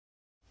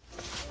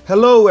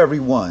Hello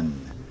everyone.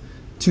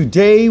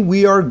 Today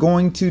we are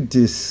going to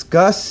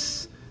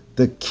discuss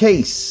The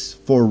Case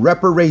for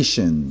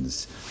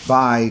Reparations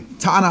by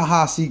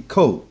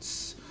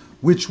Ta-Nehisi,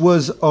 which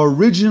was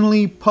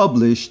originally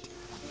published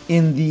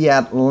in The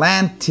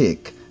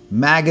Atlantic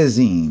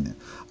magazine.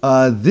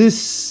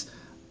 This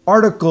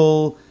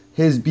article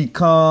has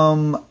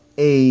become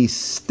a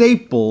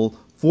staple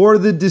for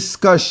the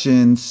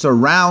discussion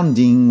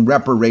surrounding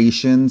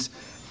reparations,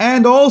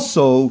 and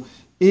also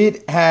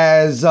it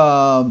has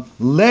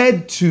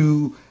led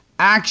to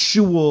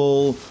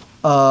actual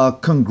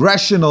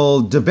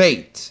congressional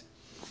debate.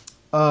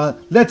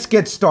 Let's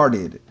get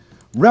started.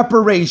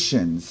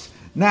 Reparations.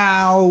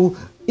 Now,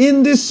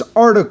 in this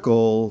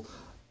article,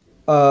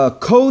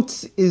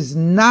 Coates is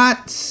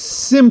not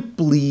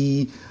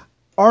simply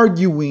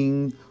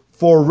arguing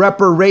for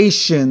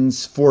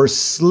reparations for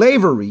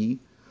slavery,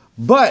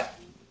 but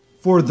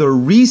for the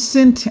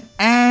recent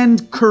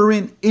and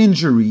current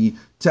injury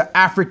to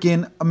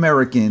African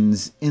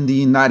Americans in the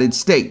United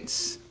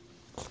States.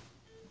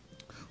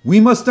 We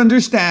must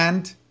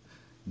understand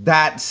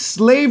that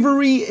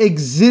slavery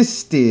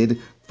existed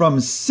from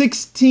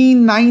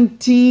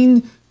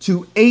 1619 to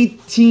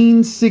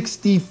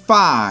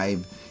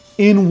 1865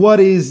 in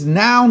what is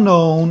now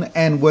known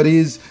and what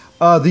is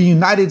the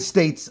United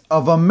States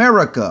of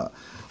America.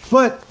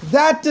 But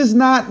that does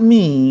not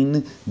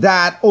mean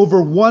that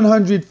over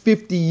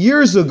 150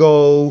 years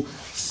ago,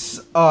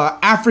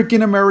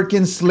 African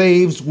American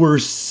slaves were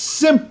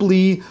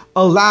simply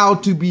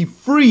allowed to be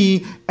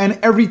free and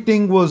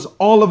everything was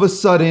all of a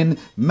sudden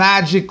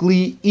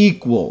magically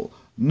equal.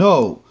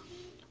 No.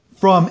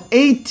 From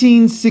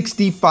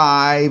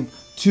 1865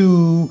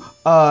 to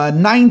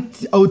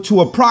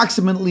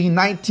approximately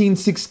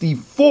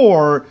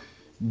 1964,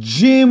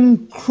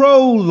 Jim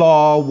Crow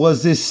law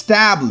was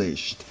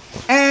established.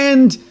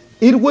 And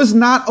it was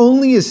not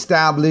only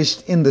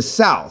established in the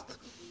South.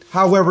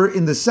 However,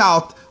 in the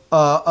South,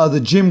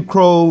 the Jim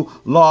Crow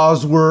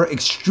laws were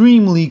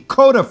extremely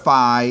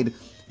codified.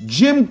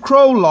 Jim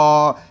Crow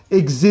law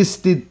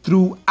existed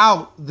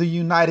throughout the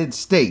United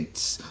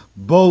States,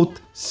 both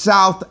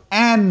South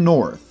and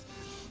North.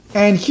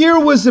 And here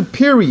was a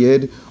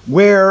period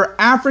where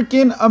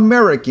African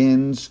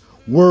Americans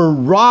were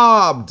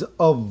robbed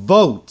of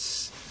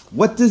votes.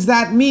 What does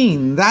that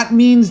mean? That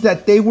means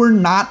that they were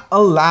not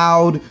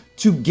allowed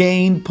to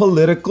gain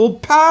political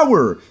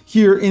power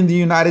here in the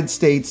United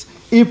States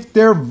if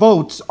their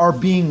votes are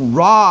being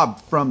robbed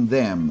from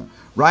them,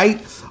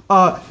 right?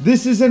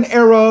 This is an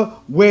era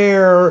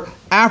where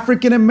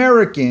African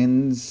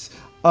Americans,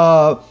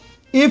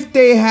 if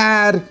they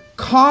had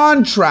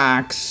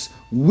contracts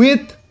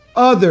with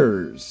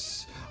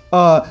others,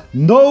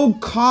 no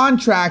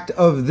contract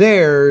of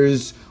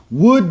theirs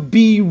would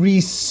be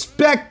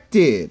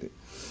respected.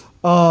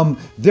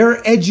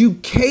 Their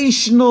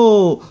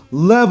educational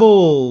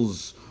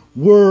levels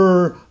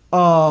were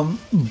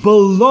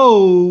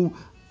below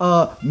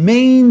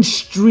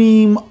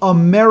mainstream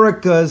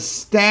America's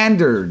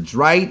standards,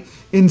 right?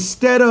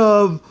 Instead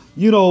of,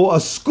 a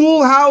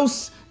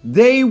schoolhouse,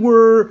 they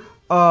were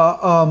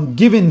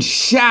given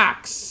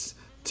shacks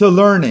to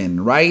learn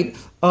in, right?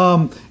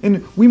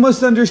 And we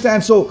must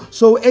understand,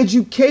 so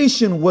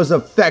education was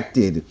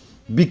affected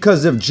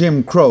because of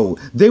Jim Crow.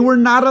 They were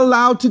not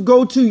allowed to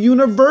go to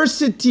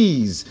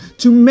universities,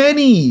 to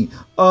many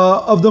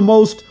of the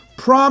most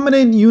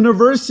prominent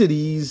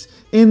universities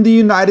in the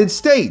United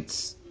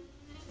States.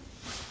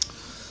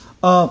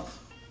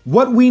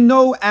 What we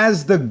know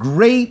as the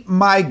Great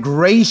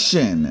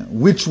Migration,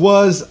 which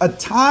was a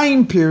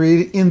time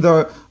period in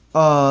the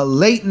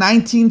late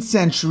 19th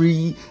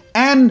century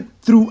and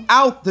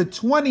throughout the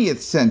 20th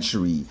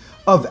century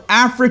of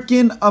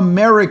African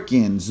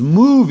Americans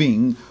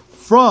moving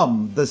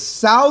from the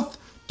South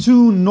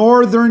to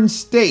northern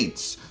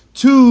states,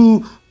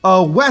 to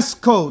the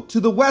West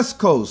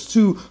Coast,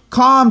 to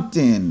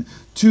Compton,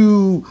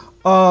 to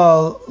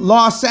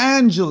Los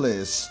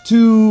Angeles,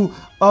 to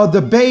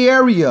the Bay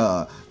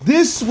Area.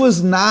 This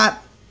was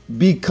not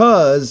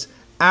because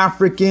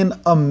African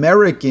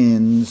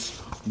Americans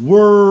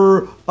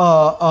were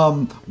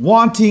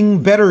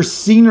wanting better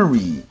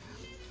scenery.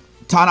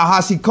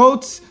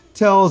 Ta-Nehisi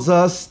tells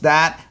us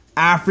that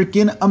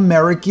African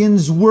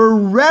Americans were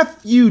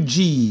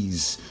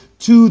refugees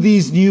to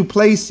these new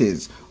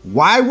places.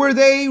 Why were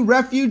they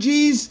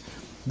refugees?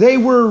 They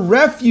were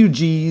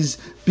refugees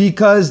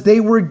because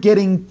they were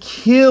getting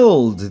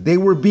killed. They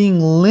were being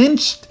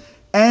lynched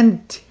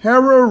and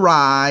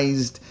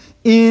terrorized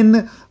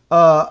in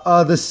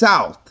the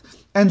South.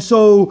 And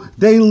so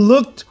they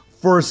looked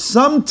for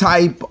some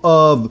type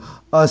of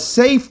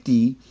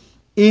safety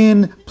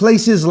in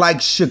places like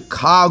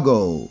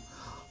Chicago,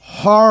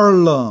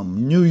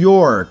 Harlem, New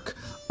York,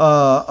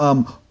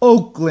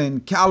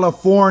 Oakland,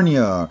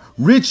 California,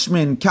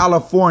 Richmond,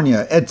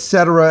 California,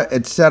 etc.,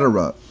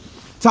 etc.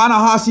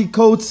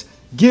 Ta-Nehisi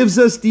gives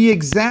us the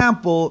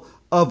example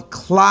of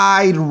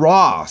Clyde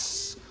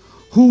Ross,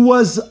 who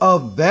was a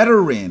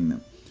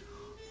veteran,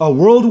 a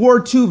World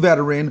War II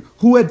veteran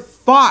who had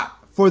fought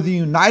for the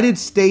United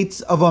States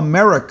of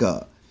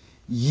America.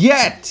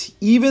 Yet,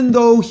 even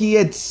though he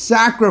had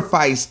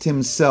sacrificed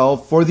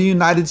himself for the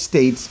United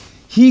States,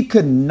 he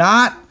could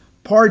not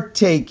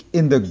partake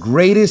in the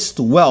greatest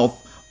wealth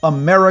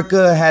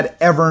America had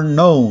ever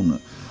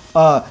known.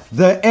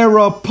 The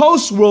era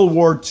post-World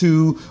War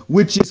II,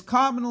 which is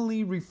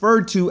commonly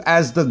referred to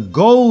as the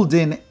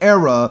golden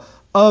era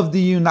of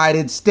the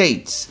United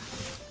States.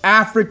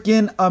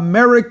 African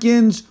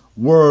Americans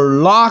were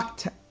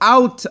locked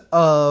out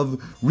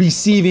of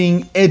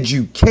receiving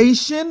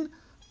education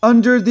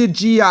under the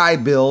GI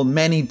Bill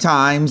many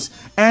times,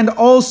 and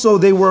also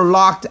they were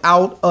locked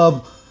out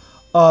of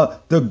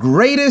the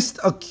greatest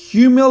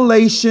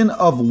accumulation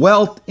of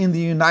wealth in the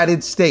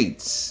United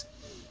States,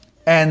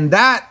 and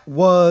that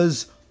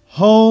was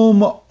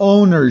home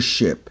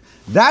ownership.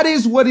 That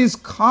is what is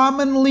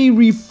commonly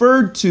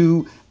referred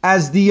to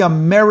as the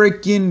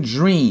American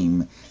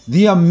dream.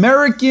 The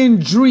American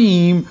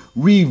dream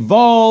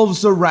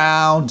revolves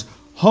around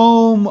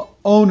home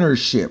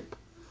ownership.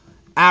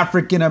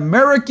 African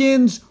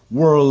Americans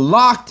were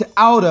locked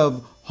out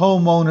of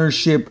home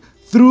ownership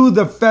through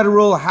the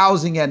Federal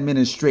Housing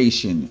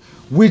Administration,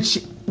 which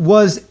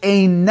was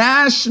a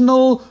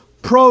national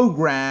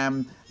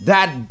program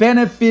that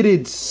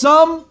benefited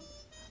some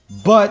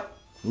but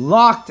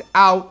locked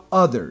out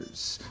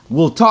others.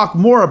 We'll talk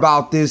more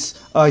about this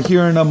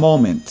here in a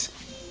moment.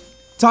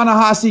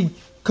 Ta-Nehisi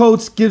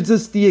Coates gives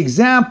us the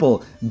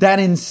example that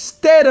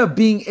instead of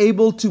being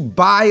able to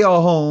buy a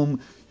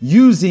home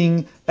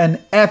using an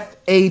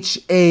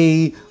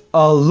FHA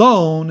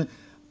loan,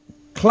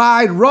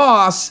 Clyde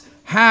Ross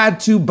had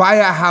to buy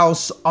a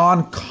house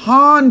on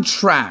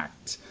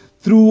contract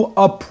through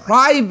a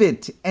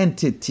private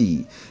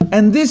entity.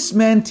 And this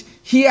meant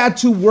he had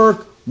to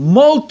work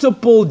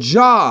multiple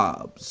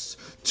jobs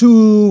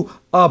to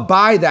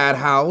buy that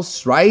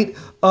house, right?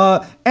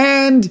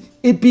 And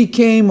it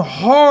became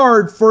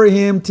hard for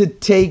him to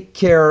take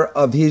care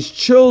of his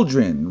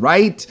children,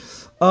 right?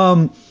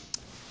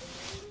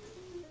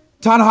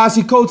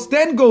 Ta-Nehisi Coates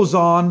then goes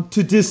on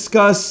to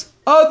discuss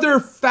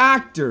other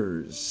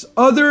factors,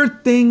 other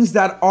things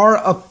that are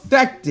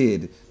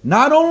affected,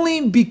 not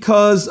only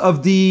because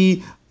of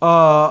the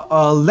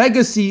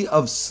legacy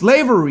of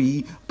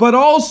slavery, but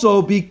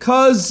also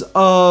because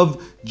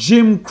of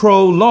Jim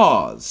Crow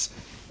laws.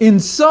 In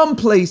some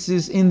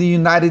places in the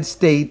United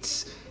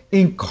States,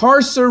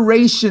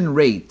 incarceration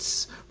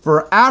rates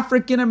for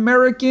African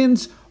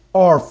Americans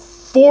are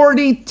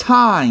 40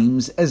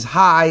 times as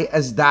high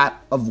as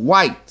that of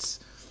whites.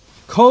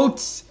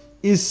 Coates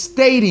is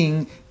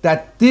stating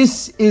that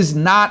this is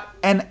not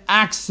an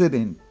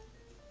accident.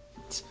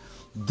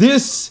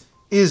 This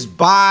is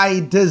by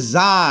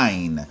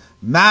design,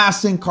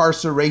 mass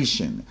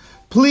incarceration.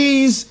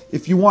 Please,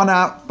 if you want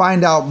to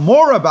find out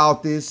more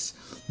about this,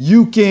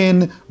 you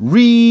can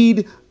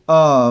read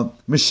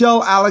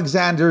Michelle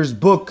Alexander's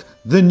book,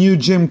 The New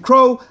Jim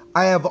Crow.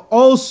 I have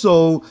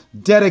also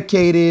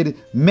dedicated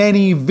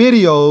many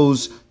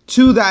videos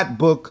to that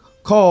book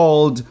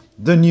called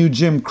The New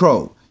Jim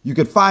Crow. You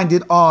can find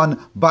it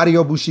on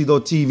Barrio Bushido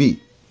TV.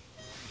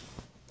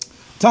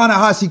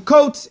 Ta-Nehisi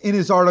Coates, in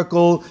his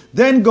article,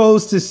 then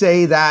goes to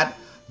say that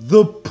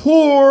the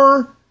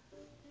poor,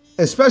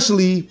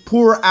 especially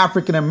poor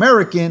African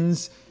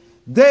Americans,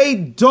 they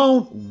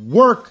don't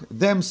work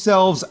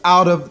themselves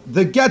out of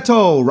the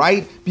ghetto,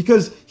 right?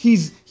 Because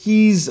he's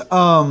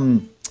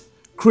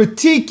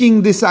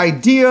critiquing this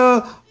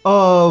idea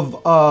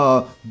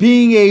of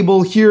being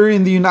able here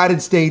in the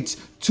United States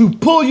to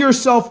pull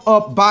yourself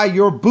up by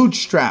your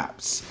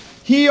bootstraps.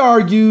 He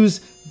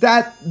argues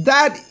that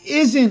that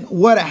isn't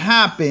what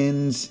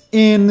happens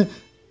in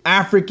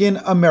African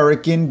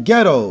American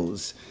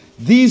ghettos.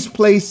 These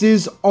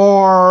places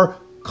are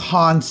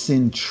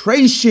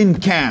concentration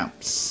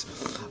camps,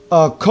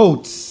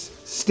 Coates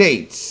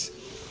states.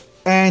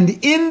 And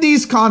in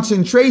these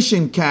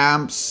concentration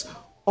camps,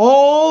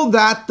 all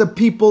that the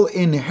people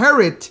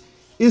inherit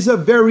is a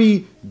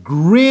very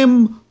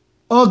grim,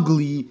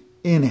 ugly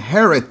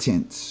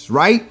inheritance,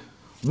 right?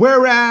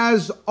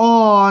 Whereas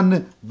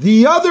on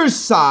the other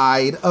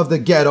side of the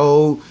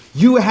ghetto,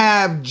 you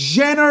have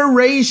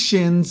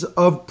generations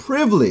of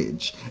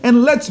privilege.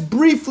 And let's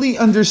briefly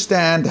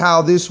understand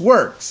how this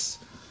works.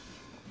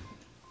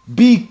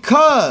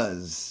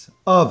 Because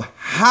of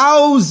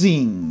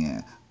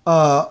housing,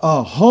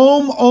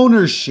 home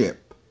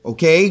ownership,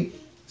 okay,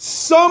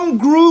 some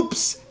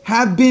groups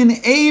have been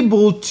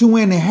able to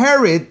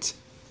inherit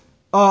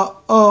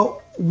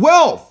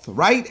wealth,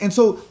 right? And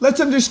so let's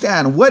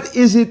understand, what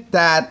is it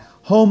that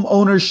home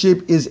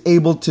ownership is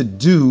able to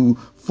do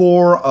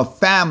for a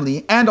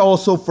family and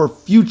also for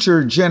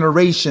future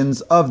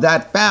generations of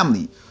that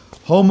family?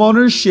 Home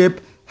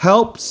ownership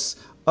helps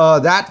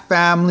that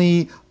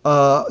family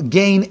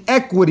gain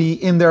equity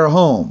in their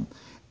home.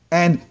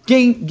 And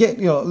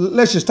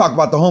let's just talk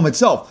about the home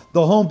itself.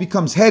 The home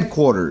becomes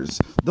headquarters.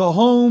 The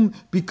home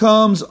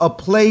becomes a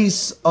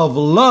place of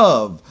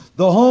love.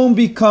 The home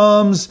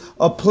becomes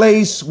a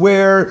place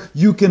where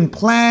you can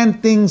plan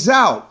things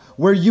out,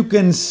 where you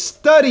can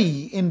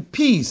study in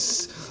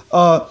peace.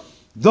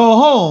 the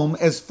home,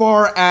 as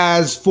far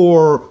as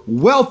for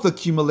wealth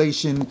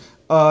accumulation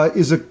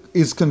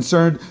is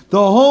concerned, the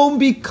home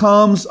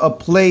becomes a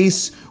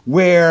place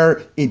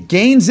where it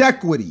gains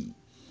equity.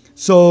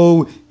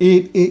 So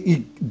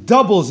it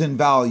doubles in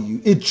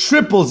value, it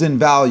triples in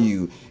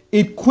value,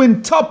 it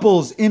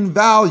quintuples in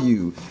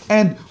value.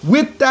 And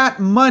with that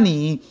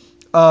money,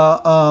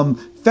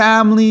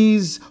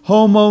 families,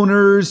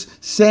 homeowners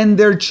send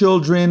their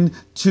children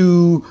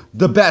to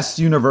the best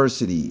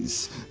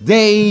universities.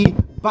 They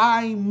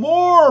buy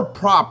more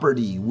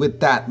property with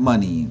that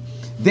money.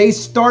 They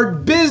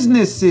start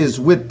businesses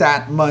with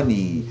that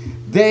money.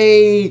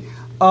 They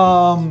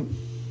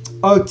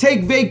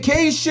take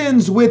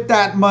vacations with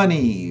that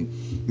money.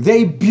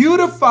 They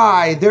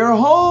beautify their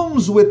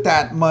homes with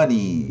that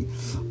money,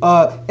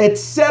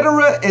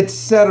 etc.,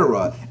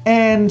 etc.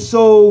 And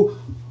so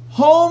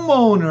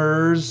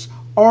homeowners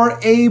are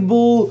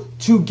able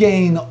to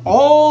gain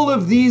all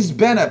of these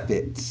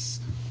benefits,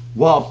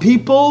 while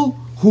people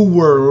who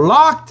were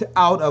locked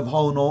out of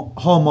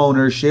home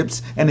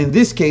ownerships, and in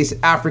this case,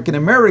 African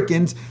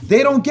Americans,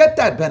 they don't get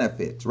that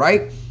benefit,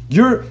 right?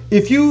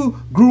 If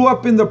you grew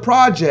up in the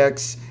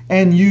projects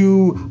and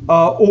you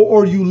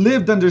or you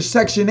lived under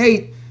Section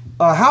 8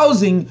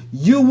 housing,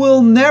 you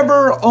will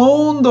never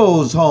own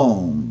those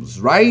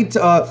homes, right?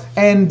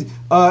 And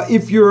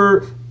if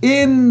you're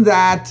in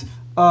that,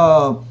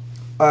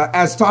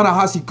 as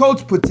Ta-Nehisi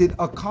Coates puts it,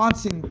 a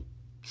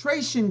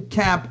concentration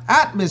camp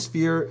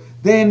atmosphere,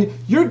 then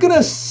you're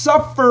gonna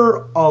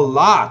suffer a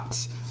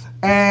lot,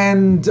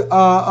 and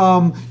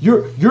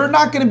you're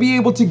not gonna be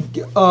able to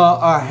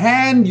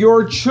hand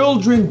your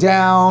children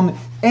down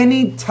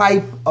any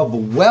type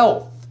of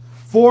wealth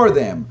for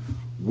them.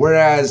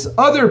 Whereas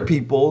other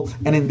people,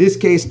 and in this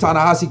case,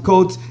 Ta-Nehisi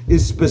Coates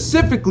is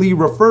specifically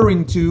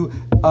referring to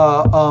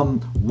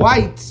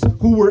whites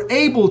who were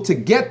able to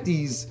get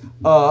these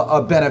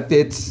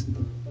benefits,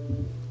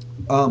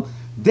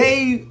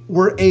 they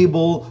were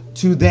able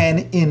to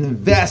then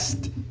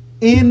invest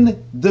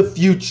in the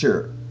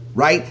future,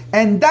 right?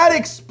 And that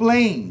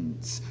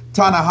explains,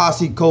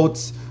 Ta-Nehisi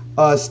Coates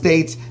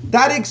states,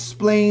 that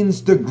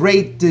explains the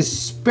great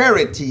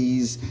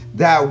disparities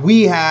that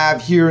we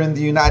have here in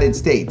the United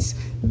States.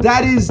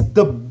 That is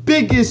the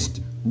biggest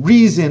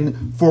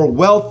reason for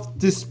wealth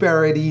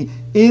disparity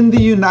in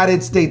the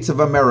United States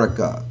of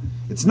America.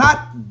 It's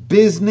not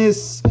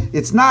business,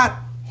 it's not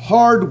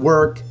hard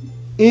work,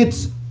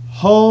 it's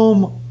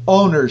home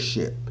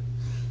ownership.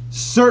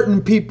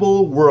 Certain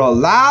people were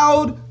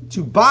allowed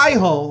to buy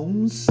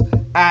homes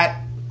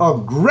at a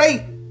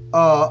great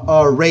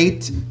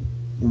rate,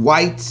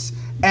 whites,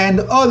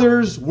 and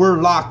others were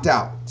locked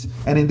out.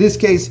 And in this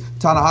case,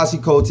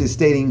 Ta-Nehisi Coates is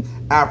stating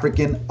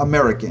African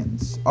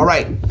Americans. All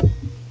right.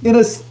 In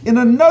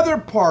another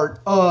part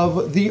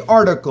of the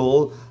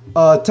article,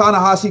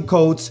 Ta-Nehisi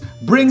Coates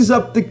brings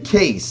up the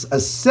case, a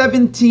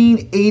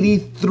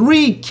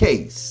 1783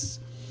 case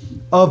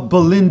of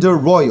Belinda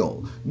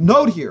Royal.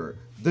 Note here,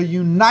 the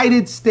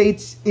United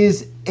States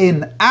is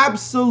an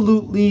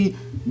absolutely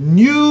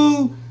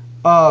new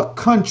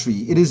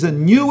country. It is a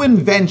new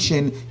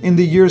invention in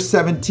the year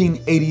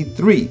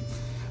 1783.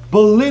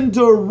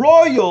 Belinda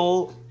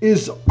Royal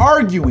is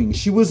arguing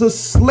she was a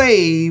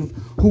slave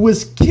who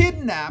was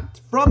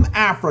kidnapped from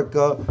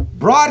Africa,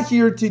 brought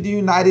here to the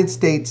United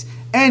States,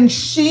 and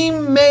she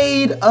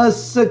made a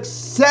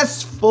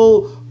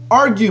successful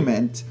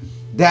argument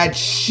that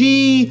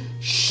she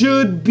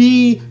should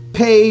be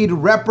paid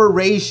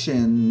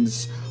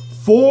reparations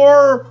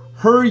for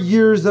her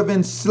years of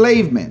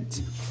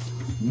enslavement.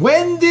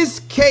 When this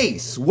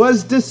case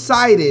was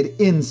decided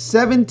in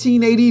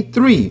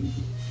 1783,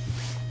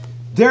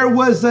 there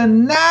was a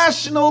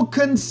national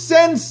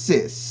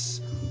consensus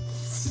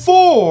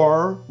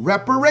for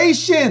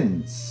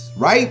reparations,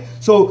 right?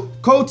 So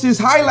Coates is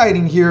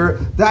highlighting here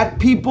that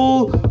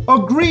people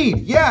agreed,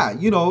 yeah,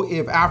 you know,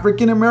 if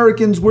African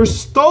Americans were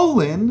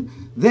stolen,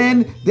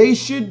 then they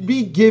should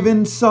be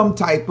given some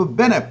type of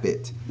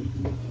benefit.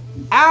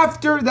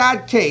 After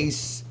that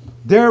case,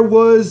 there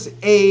was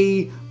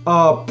a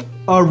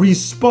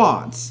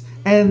response.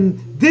 And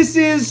this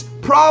is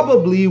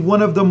probably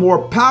one of the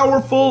more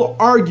powerful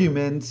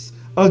arguments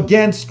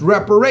against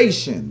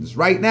reparations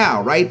right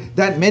now, right?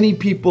 That many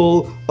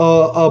people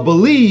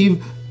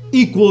believe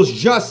equals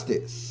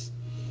justice.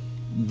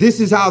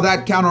 This is how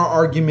that counter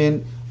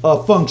argument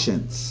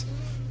functions.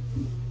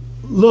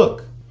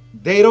 Look,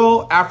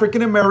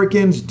 African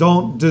Americans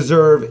don't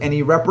deserve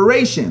any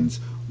reparations.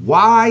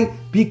 Why?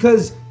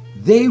 Because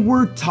they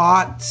were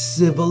taught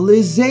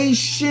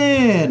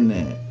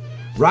civilization,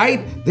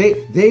 right?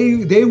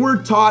 They were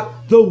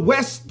taught the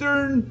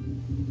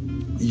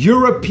Western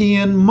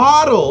European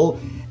model.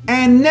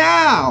 And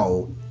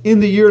now in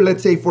the year,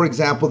 let's say, for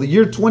example, the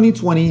year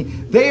 2020,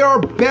 they are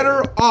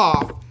better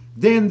off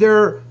than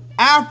their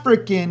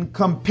African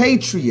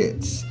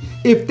compatriots.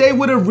 If they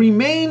would have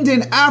remained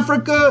in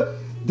Africa,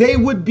 they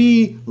would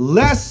be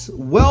less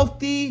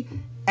wealthy,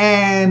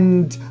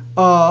 and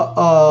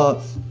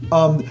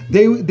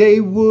they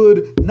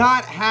would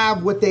not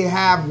have what they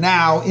have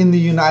now in the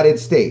United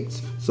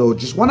States. So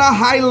just want to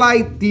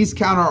highlight these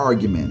counter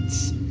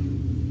arguments.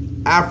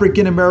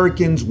 African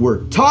Americans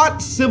were taught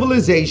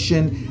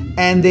civilization,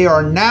 and they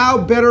are now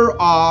better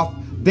off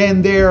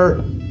than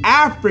their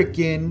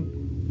African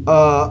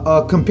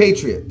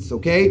compatriots,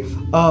 okay?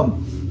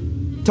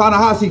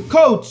 Ta-Nehisi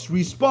Coates'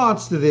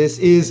 response to this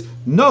is,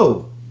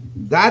 no,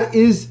 that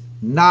is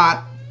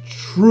not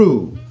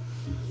true.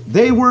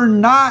 They were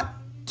not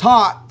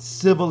taught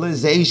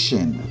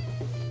civilization.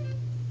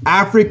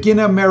 African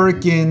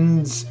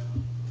Americans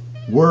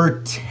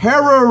were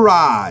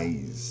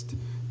terrorized.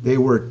 They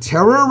were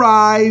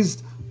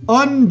terrorized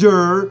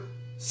under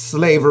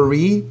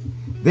slavery.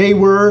 They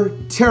were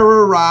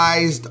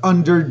terrorized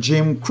under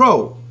Jim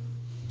Crow.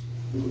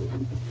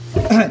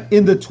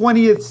 In the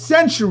 20th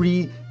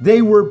century,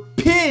 they were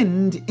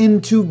pinned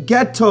into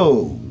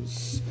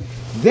ghettos.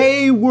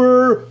 They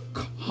were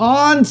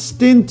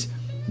constant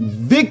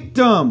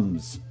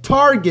victims,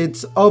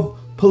 targets of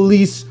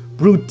police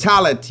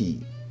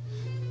brutality.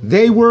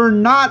 They were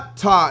not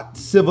taught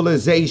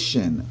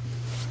civilization.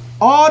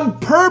 On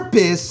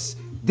purpose,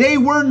 they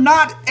were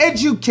not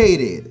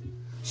educated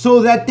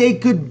so that they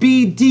could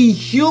be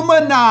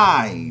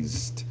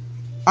dehumanized.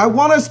 I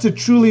want us to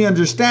truly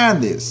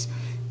understand this.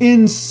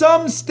 In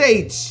some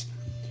states,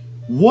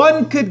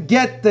 one could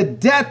get the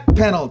death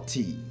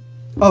penalty.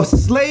 A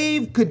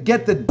slave could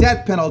get the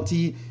death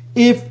penalty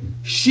if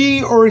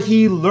she or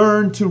he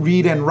learned to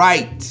read and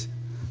write.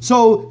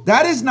 So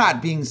that is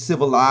not being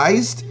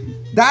civilized.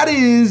 That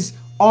is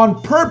on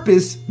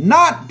purpose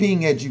not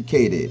being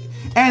educated.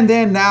 And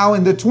then now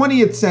in the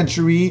 20th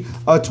century,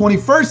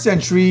 21st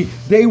century,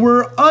 they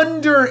were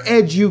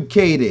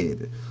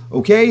undereducated.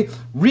 Okay,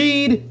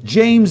 read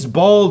James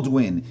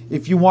Baldwin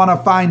if you want to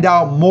find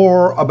out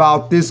more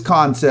about this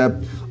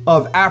concept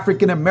of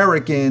African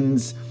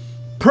Americans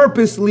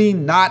purposely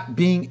not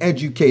being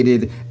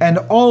educated and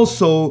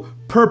also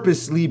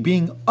purposely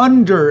being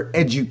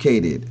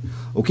undereducated.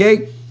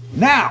 Okay,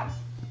 now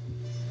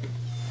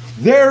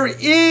there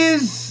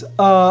is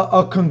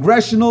a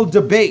congressional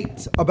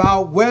debate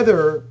about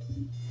whether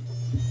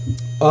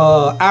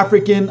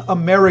African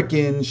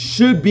Americans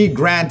should be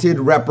granted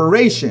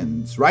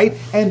reparations, right?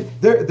 And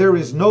there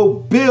is no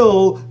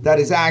bill that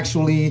is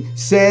actually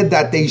said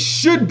that they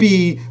should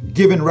be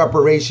given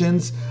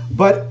reparations,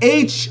 but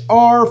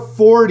H.R.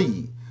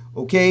 40,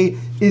 okay,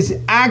 is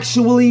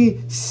actually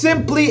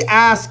simply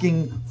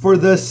asking for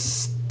the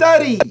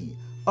study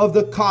of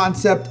the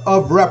concept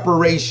of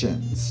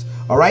reparations,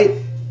 all right?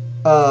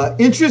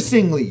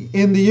 Interestingly,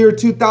 in the year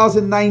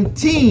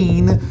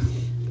 2019,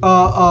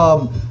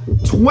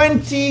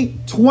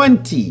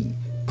 2020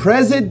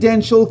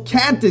 presidential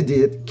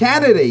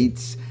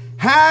candidates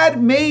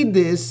had made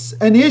this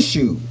an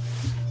issue.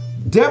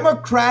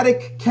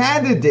 Democratic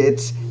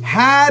candidates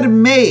had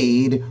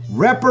made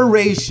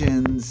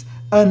reparations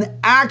an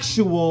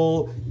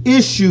actual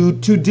issue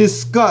to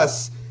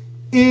discuss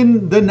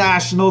in the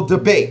national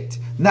debate.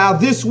 Now,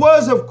 this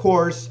was, of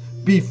course,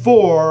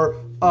 before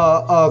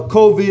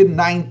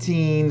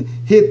COVID-19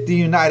 hit the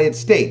United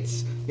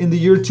States. In the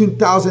year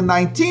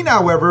 2019,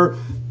 however,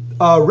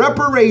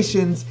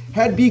 reparations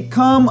had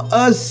become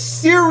a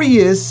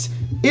serious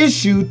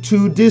issue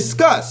to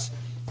discuss.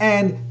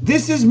 And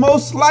this is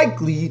most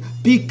likely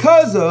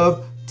because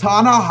of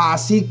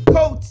Ta-Nehisi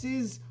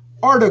Coates'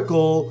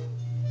 article,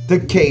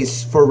 The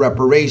Case for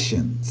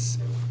Reparations.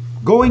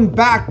 Going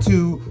back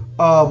to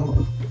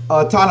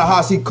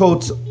Ta-Nehisi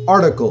Coates'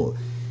 article,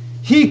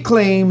 he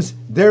claims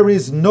there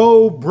is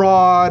no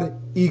broad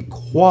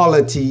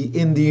equality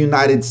in the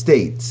United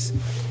States.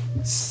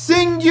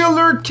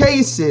 Singular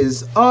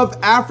cases of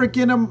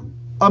African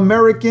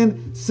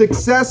American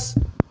success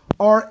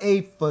are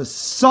a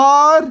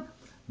facade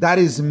that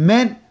is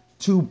meant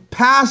to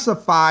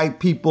pacify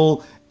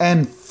people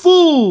and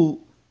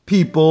fool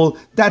people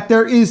that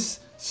there is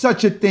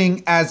such a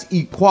thing as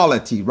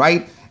equality,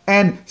 right?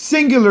 And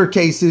singular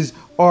cases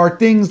are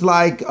things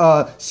like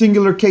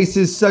singular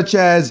cases such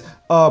as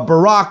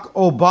Barack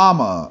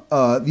Obama,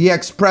 the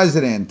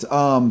ex-president,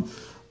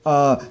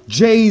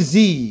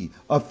 Jay-Z,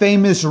 a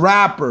famous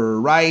rapper,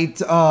 right?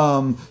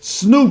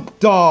 Snoop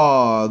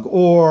Dogg,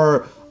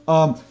 or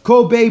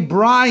Kobe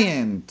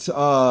Bryant,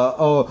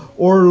 or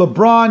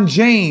LeBron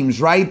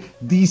James, right?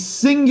 These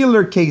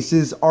singular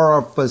cases are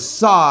a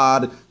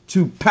facade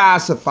to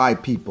pacify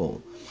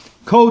people.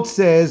 Coates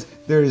says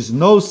there is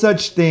no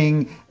such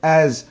thing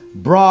as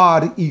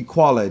broad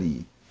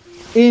equality.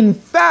 In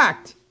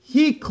fact,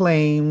 he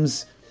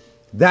claims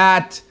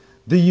that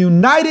the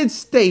United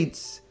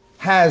States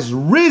has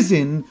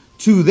risen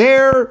to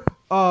their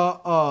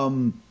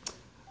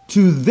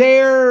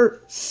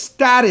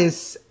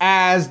status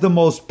as the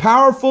most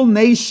powerful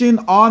nation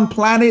on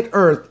planet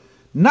Earth,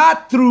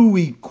 not through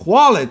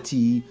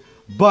equality,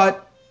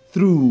 but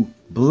through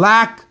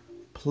black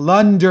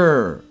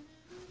plunder.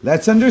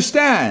 Let's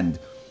understand,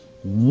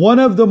 one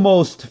of the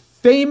most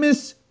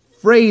famous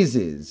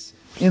phrases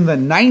in the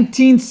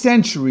 19th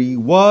century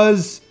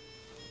was,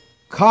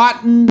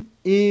 "Cotton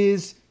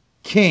is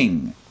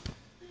king."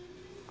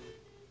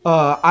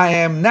 I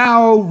am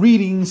now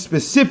reading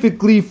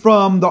specifically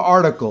from the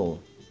article.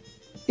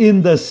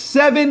 In the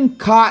 7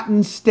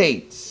 cotton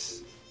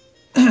states,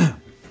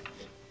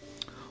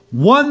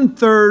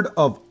 1/3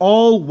 of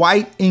all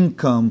white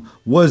income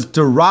was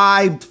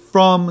derived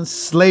from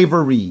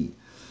slavery.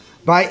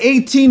 By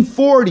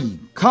 1840,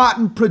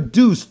 cotton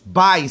produced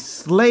by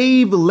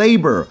slave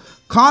labor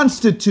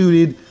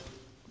constituted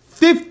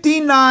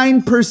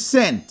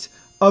 59%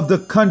 of the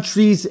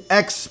country's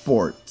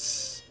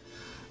exports.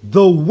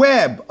 The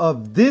web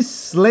of this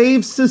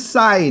slave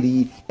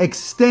society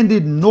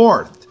extended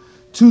north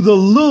to the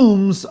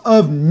looms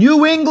of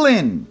New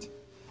England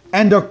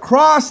and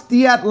across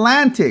the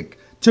Atlantic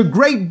to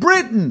Great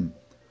Britain,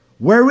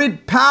 where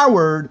it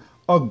powered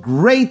a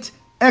great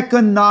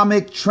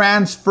economic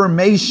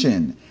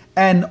transformation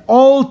and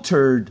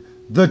altered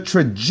the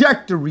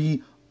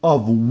trajectory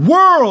of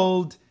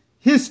world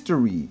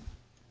history.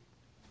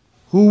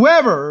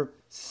 Whoever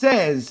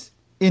says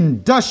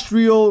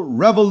industrial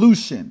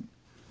revolution,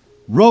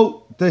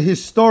 wrote the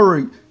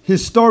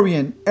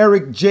historian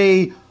Eric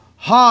J.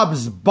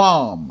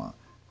 Hobsbawm,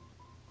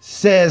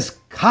 says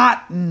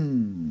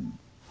cotton.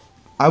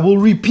 I will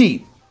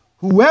repeat.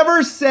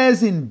 Whoever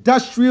says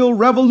industrial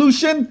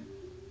revolution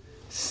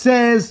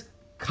says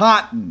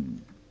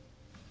cotton.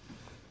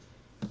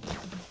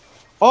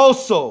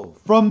 Also,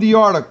 from the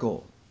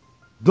article,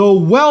 the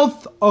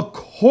wealth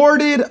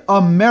accorded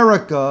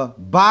America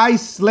by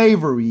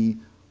slavery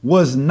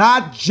was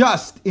not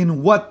just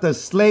in what the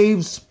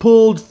slaves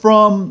pulled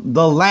from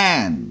the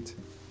land,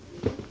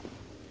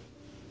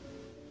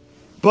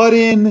 but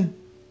in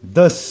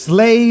the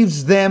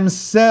slaves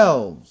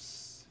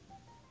themselves.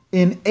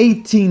 In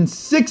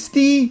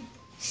 1860,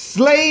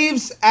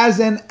 slaves as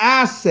an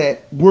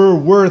asset were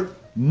worth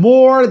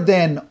more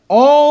than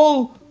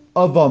all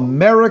of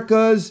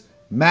America's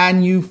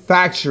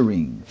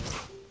manufacturing,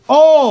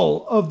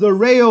 all of the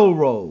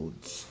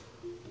railroads,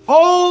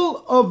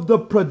 all of the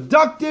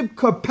productive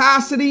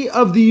capacity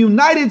of the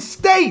United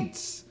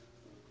States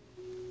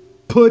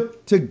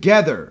put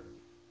together.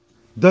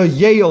 The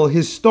Yale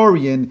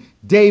historian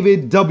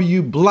David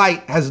W.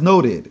 Blight has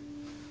noted,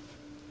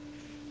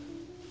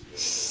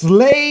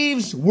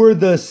 slaves were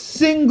the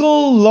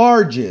single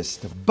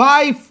largest,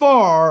 by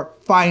far,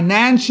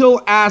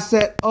 financial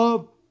asset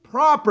of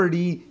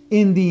property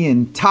in the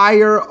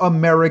entire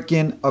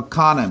American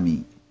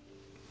economy.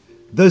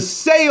 The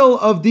sale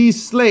of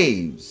these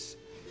slaves,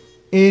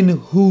 in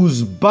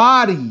whose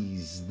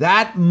bodies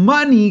that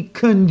money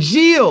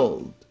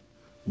congealed,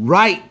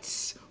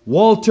 writes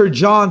Walter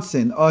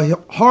Johnson, a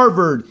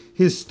Harvard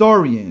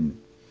historian,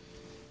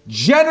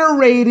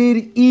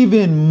 generated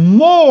even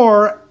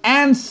more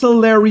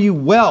ancillary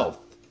wealth.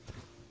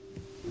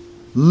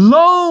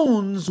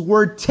 Loans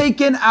were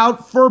taken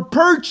out for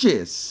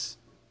purchase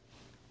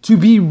to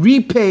be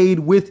repaid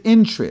with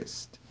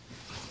interest.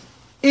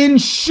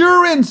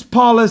 Insurance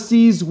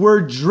policies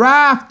were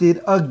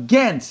drafted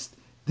against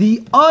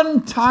the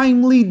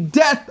untimely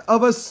death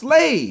of a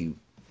slave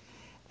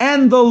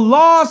and the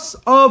loss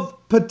of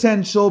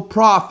potential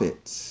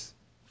profits.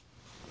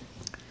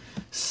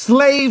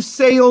 Slave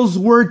sales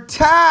were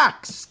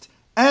taxed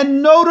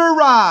and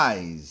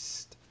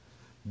notarized.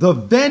 The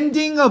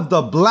vending of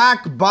the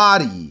black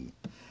body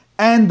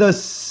and the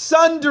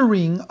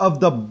sundering of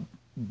the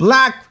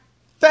black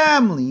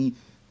family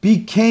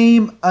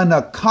became an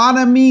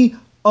economy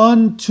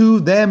unto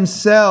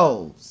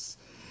themselves,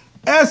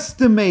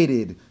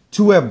 estimated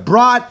to have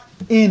brought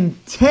in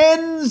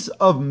tens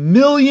of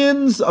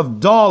millions of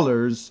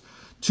dollars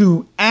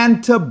to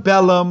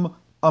antebellum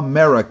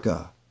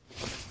America.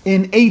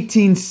 In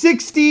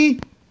 1860,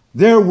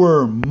 there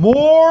were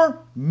more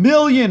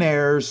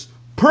millionaires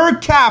per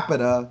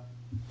capita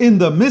in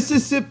the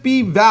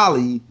Mississippi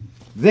Valley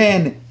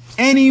than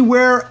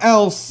anywhere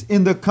else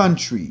in the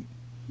country.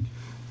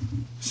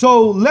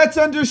 So let's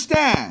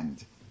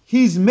understand,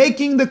 he's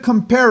making the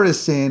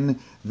comparison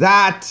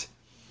that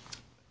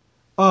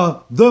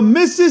the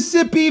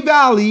Mississippi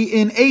Valley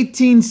in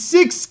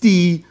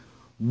 1860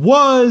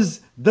 was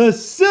the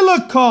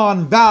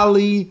Silicon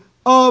Valley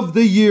of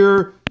the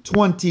year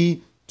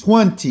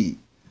 2020.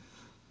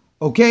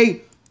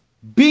 Okay?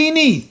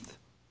 Beneath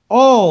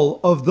all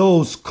of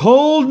those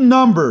cold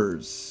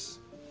numbers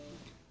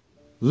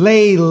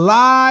lay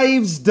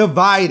lives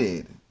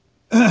divided.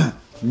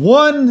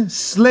 One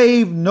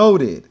slave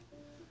noted,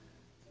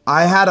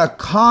 I had a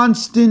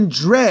constant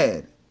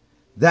dread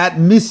that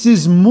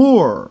Mrs.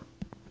 Moore,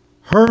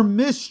 her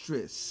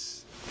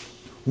mistress,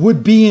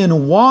 would be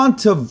in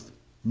want of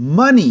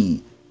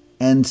money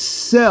and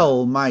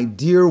sell my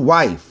dear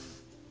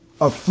wife.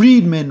 A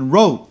freedman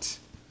wrote,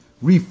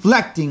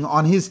 reflecting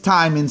on his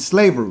time in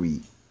slavery.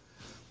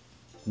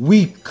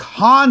 We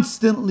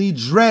constantly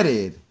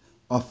dreaded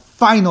a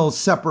final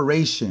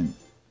separation.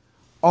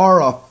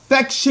 Our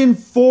affection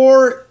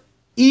for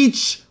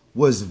each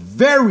was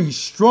very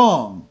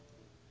strong,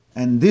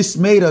 and this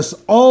made us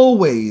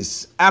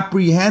always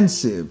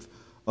apprehensive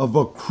of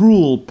a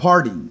cruel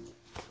parting.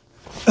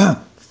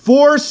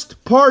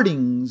 Forced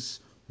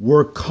partings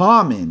were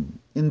common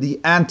in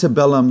the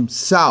antebellum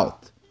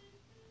South.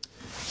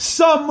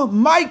 Some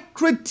might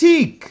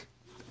critique,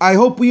 I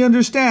hope we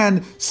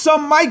understand,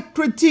 some might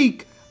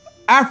critique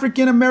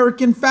African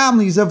American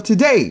families of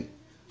today.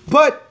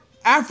 But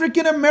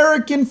African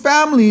American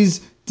families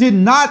did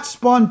not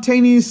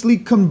spontaneously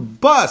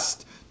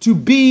combust to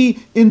be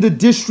in the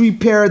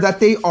disrepair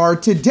that they are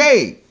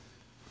today.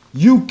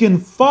 You can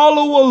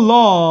follow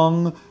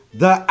along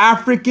the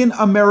African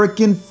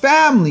American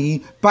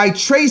family by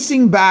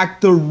tracing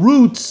back the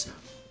roots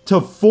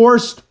to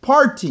forced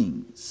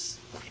partings.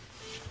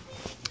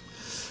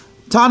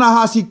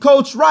 Ta-Nehisi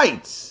Coates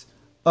writes,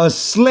 a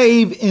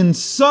slave in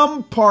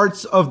some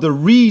parts of the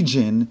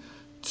region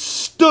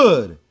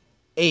stood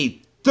a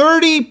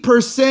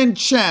 30%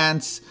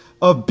 chance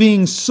of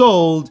being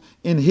sold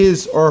in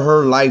his or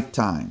her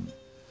lifetime.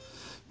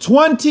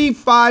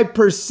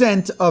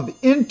 25% of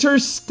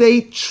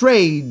interstate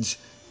trades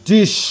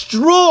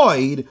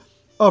destroyed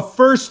a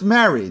first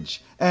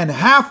marriage, and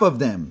half of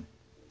them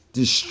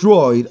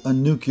destroyed a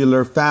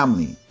nuclear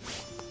family.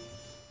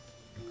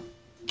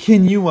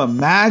 Can you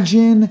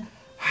imagine?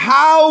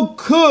 How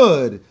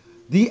could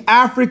the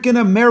African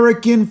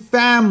American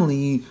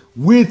family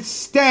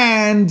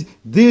withstand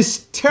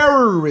this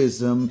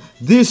terrorism,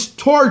 this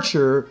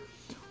torture,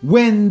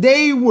 when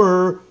they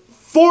were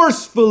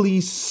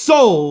forcefully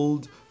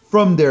sold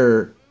from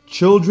their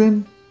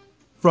children,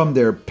 from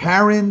their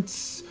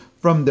parents,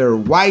 from their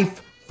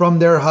wife, from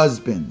their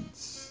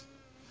husbands?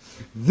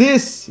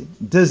 This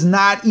does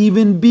not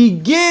even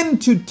begin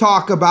to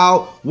talk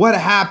about what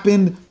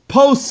happened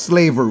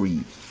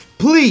post-slavery.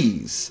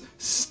 Please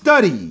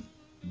study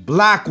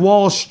Black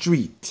Wall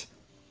Street,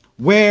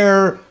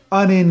 where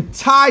an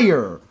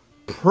entire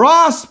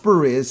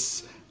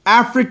prosperous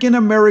African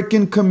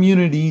American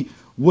community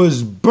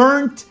was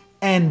burnt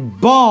and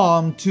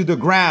bombed to the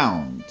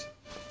ground.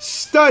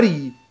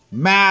 Study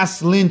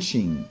mass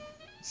lynchings.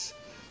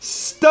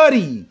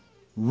 Study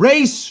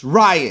race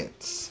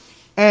riots,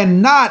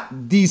 and not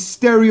these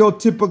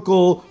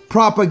stereotypical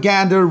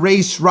propaganda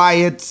race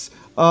riots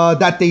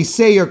that they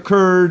say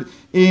occurred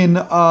in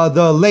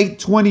the late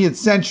 20th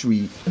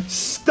century.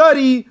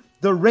 Study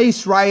the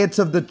race riots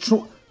of the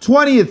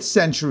 20th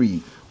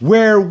century,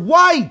 where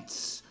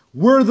whites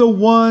were the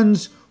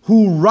ones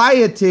who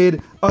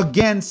rioted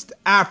against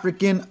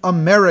African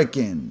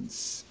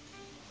Americans.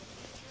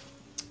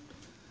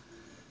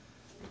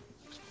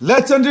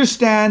 Let's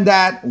understand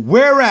that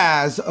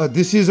whereas,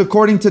 this is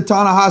according to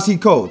Ta-Nehisi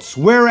Coates,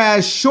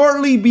 whereas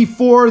shortly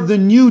before the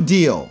New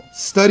Deal,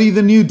 study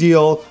the New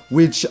Deal,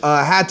 which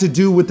had to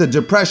do with the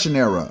Depression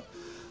era,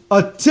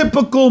 a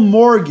typical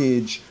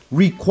mortgage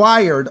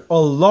required a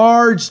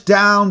large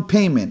down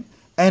payment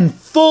and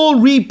full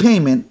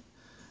repayment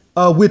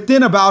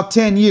within about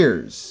 10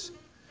 years.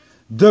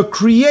 The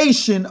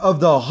creation of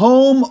the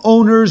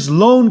Homeowners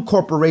Loan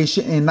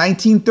Corporation in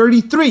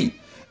 1933,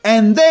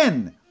 and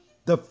then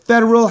the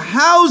Federal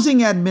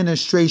Housing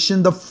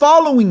Administration the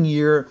following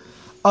year,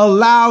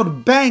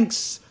 allowed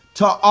banks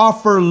to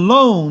offer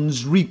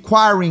loans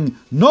requiring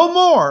no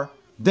more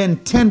than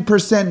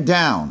 10%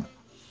 down,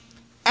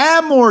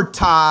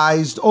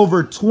 amortized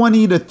over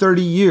 20 to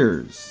 30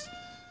 years.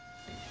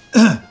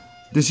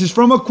 This is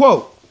from a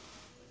quote.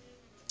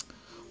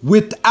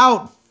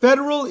 Without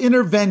federal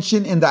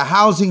intervention in the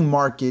housing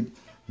market,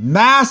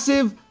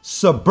 massive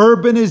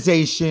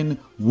suburbanization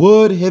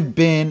would have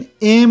been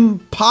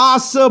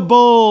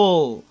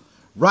impossible,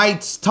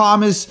 writes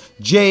Thomas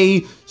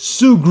J.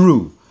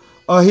 Sugrue,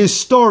 a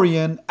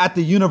historian at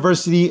the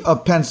University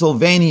of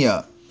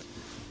Pennsylvania.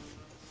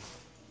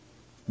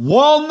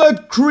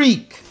 Walnut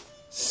Creek,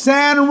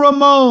 San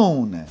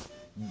Ramon,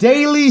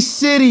 Daly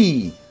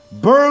City,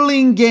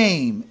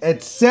 Burlingame,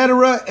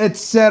 etc.,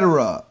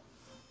 etc.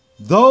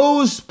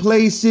 Those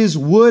places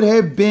would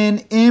have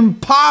been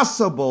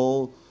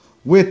impossible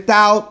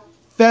without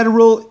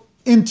federal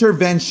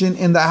intervention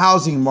in the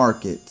housing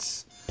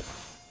markets.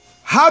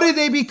 How did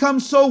they become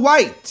so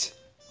white?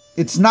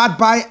 It's not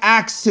by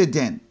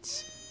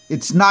accident.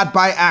 It's not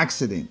by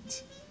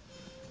accident.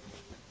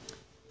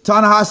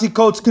 Ta-Nehisi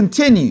Coates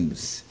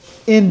continues.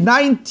 In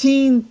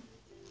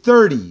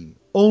 1930,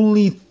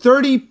 only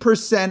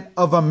 30%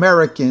 of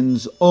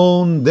Americans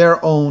owned their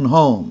own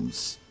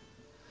homes.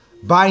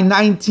 By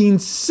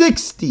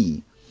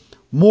 1960,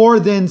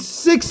 more than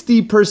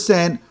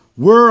 60%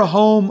 were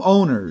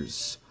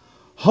homeowners.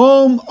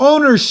 Home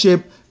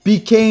ownership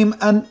became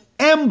an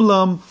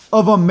emblem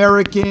of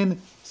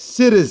American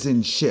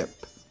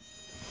citizenship.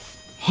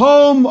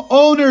 Home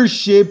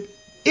ownership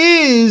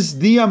is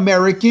the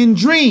American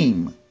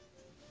dream.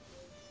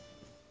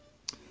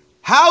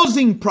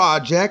 Housing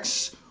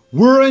projects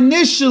were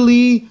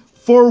initially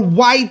for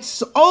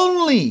whites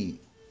only.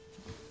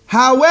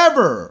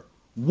 However,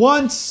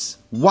 once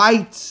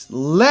whites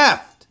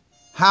left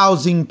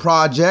housing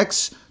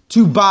projects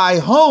to buy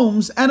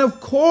homes, and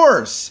of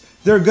course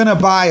they're going to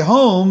buy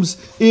homes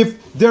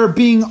if they're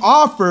being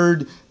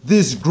offered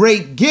this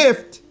great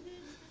gift,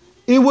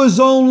 it was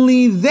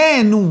only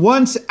then,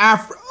 once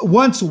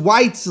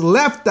whites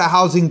left the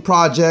housing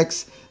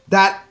projects,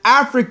 that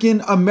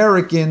African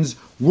Americans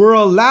were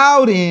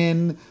allowed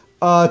in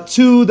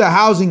to the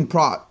housing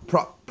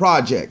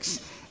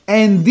projects.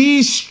 And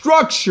these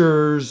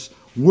structures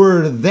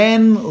were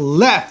then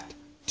left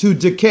to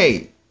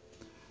decay.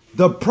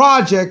 The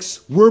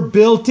projects were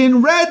built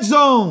in red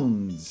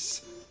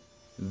zones.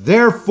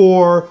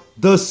 Therefore,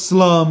 the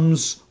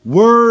slums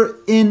were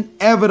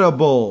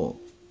inevitable.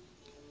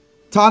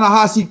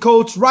 Ta-Nehisi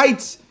Coates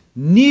writes,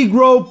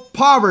 Negro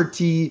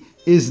poverty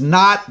is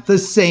not the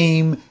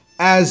same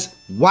as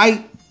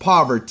white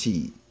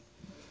poverty.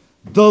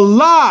 The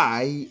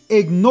lie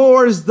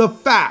ignores the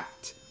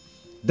fact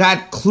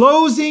that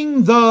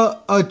closing the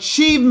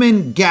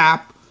achievement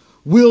gap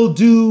will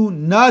do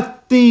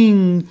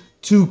nothing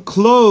to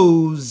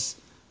close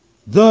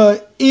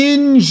the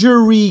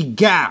injury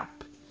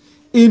gap,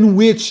 in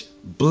which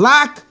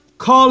black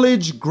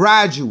college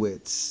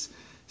graduates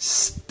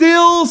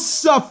still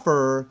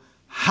suffer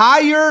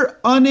higher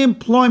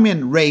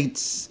unemployment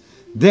rates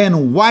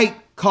than white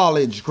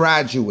college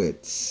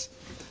graduates.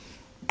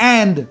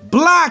 And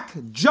black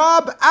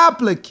job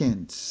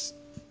applicants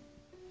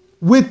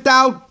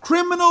without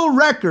criminal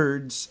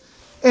records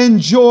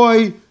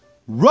enjoy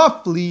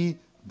roughly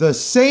the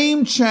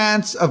same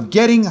chance of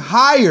getting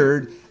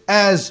hired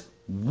as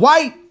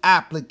white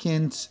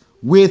applicants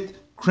with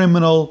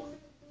criminal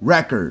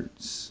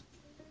records.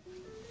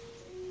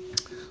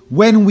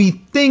 When we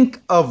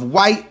think of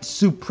white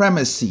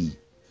supremacy,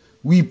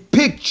 we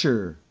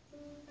picture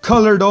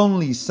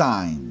colored-only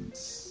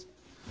signs.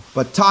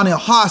 But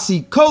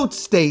Ta-Nehisi Coates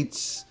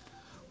states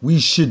we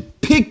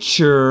should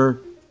picture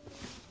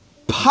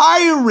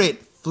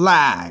pirate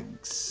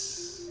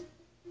flags.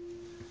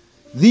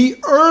 The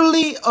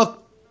early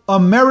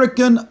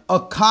American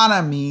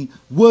economy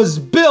was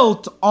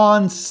built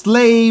on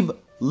slave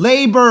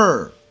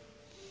labor.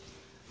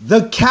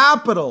 The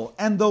Capitol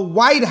and the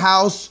White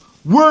House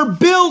were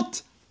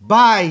built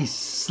by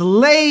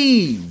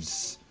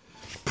slaves.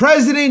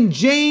 President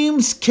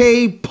James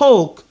K.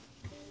 Polk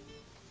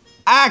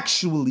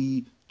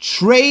actually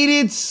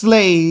traded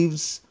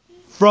slaves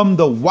from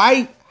the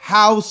White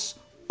House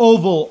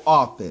Oval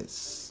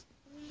Office.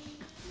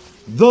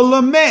 The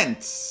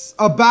laments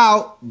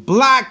about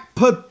black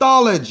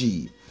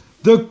pathology,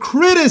 the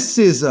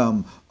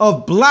criticism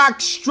of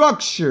black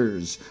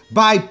structures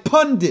by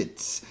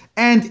pundits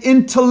and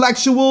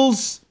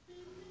intellectuals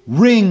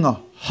ring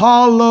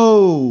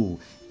hollow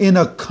in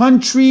a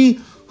country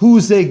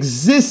whose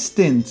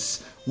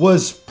existence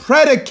was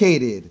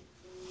predicated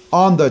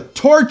on the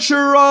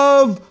torture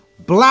of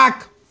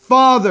black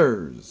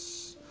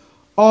fathers,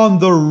 on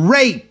the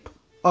rape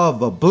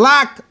of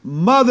black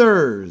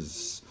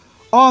mothers,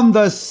 on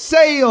the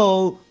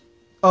sale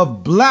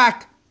of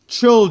black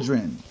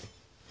children.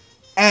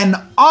 An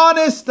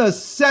honest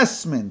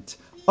assessment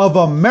of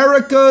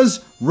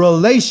America's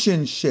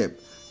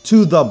relationship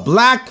to the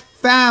black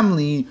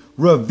family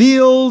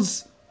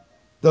reveals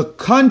the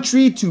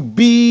country to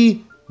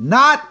be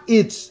not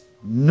its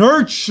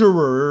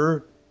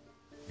nurturer,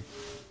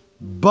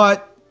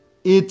 but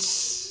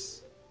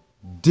its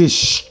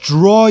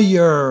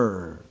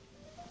destroyer.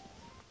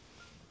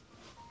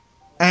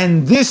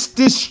 And this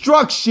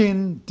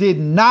destruction did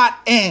not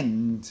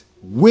end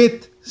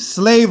with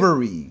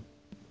slavery.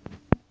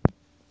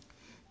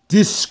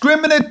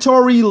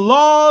 Discriminatory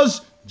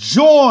laws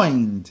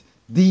joined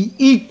the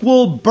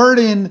equal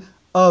burden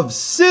of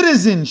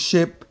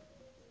citizenship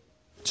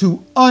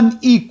to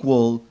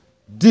unequal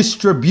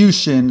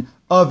distribution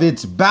of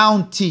its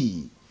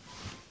bounty.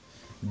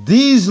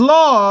 These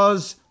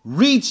laws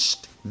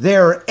reached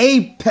their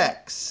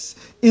apex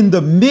in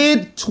the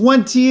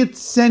mid-20th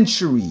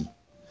century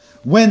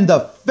when the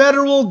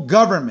federal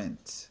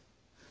government,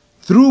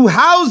 through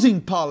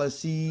housing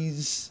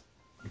policies,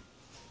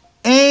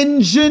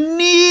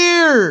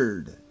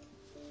 engineered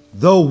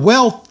the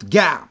wealth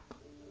gap,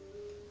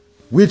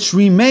 which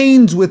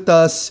remains with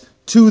us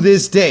to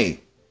this day.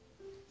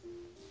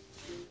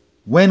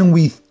 When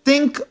we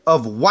think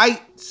of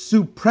white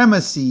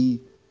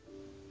supremacy,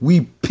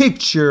 we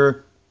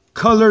picture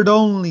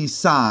colored-only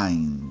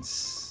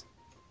signs.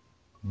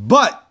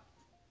 But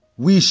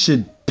we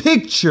should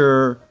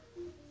picture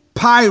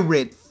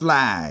pirate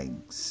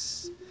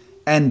flags.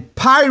 And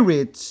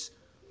pirates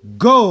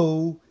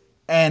go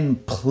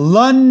and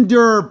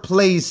plunder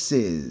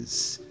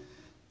places,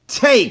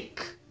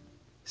 take,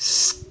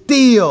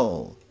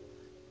 steal,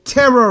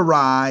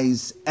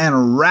 terrorize,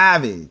 and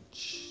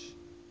ravage.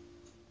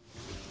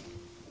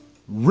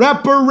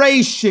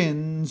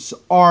 Reparations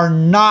are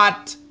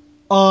not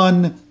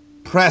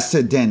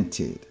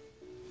unprecedented.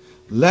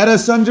 Let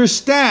us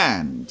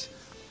understand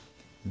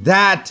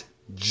that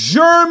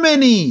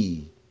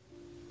Germany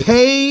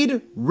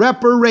paid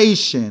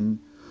reparation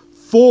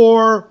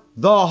for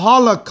the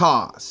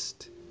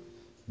Holocaust.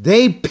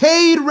 They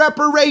paid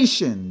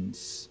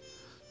reparations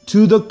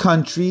to the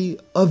country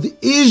of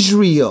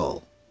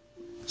Israel.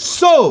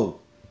 So,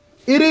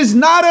 it is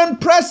not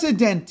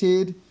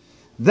unprecedented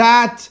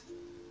that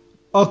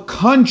a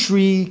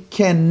country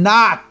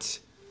cannot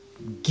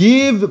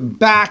give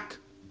back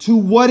to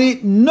what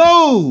it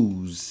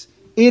knows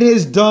it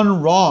has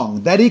done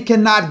wrong, that it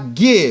cannot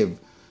give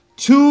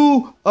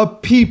to a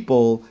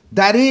people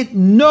that it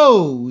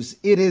knows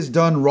it has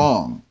done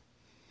wrong.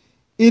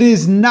 It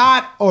is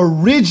not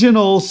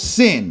original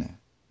sin.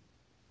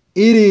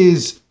 It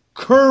is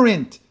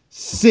current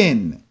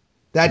sin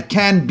that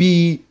can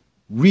be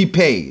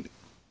repaid.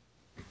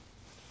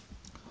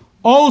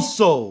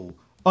 Also,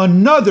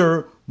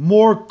 another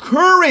more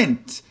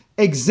current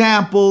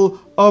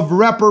example of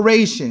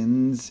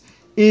reparations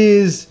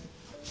is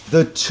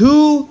the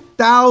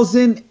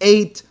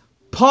 2008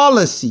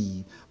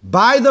 policy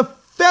by the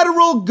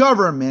federal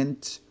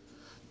government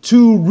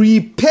to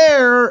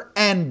repair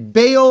and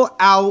bail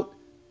out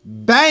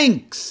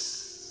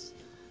banks.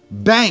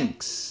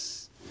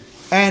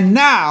 And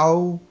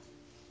now,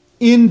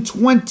 in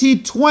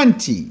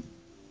 2020,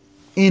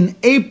 in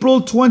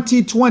April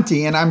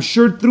 2020, and I'm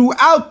sure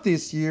throughout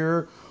this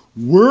year,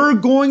 we're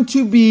going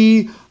to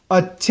be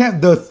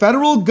the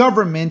federal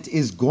government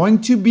is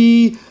going to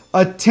be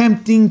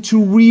attempting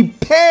to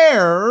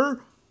repair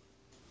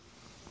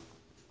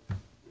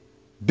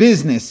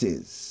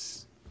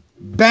businesses,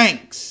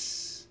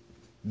 banks,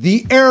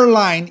 the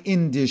airline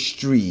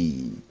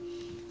industry,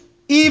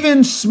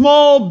 even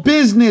small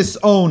business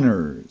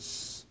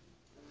owners.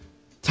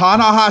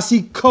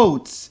 Ta-Nehisi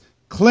Coates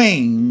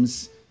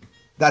claims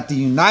that the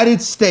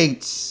United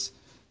States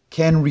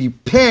can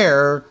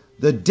repair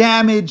the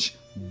damage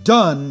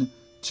done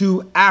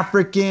to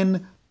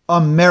African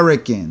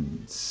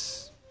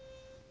Americans.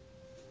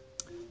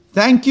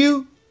 Thank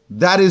you.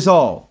 That is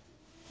all.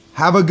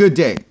 Have a good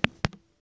day.